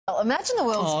Well, imagine the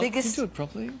world's biggest... Can you do it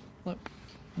properly? Like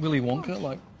Willy Wonka?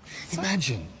 Like,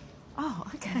 imagine. Oh,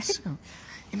 okay.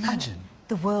 Imagine.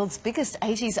 The world's biggest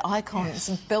 80s icons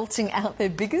belting out their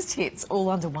biggest hits all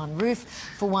under one roof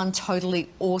for one totally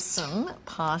awesome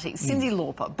party. Cyndi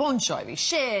Lauper, Bon Jovi,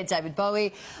 Cher, David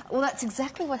Bowie. Well, that's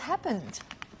exactly what happened.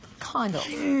 Kind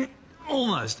of.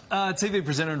 Almost. TV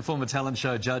presenter and former talent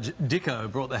show judge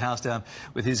Dicko brought the house down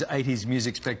with his 80s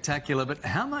music spectacular. But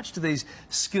how much do these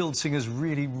skilled singers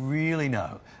really, really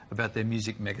know about their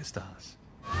music megastars?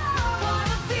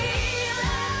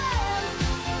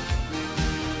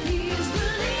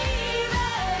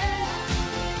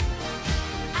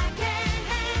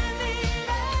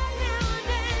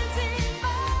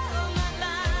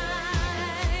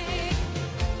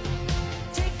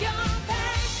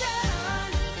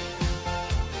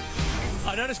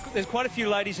 I noticed there's quite a few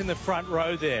ladies in the front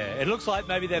row there. It looks like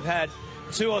maybe they've had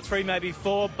 2 or 3, maybe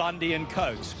 4 Bundy and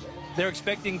Cokes. They're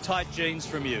expecting tight jeans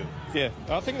from you. Yeah,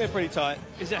 I think they're pretty tight.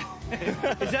 Is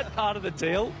that part of the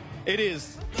deal? It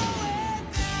is.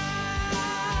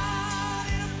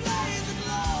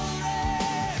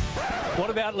 What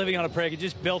about Living on a Prayer? Could you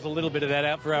just belt a little bit of that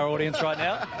out for our audience right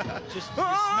now?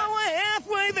 Oh, we're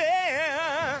halfway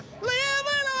there,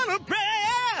 living on a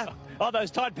prayer. Oh,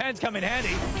 those tight pants come in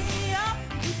handy.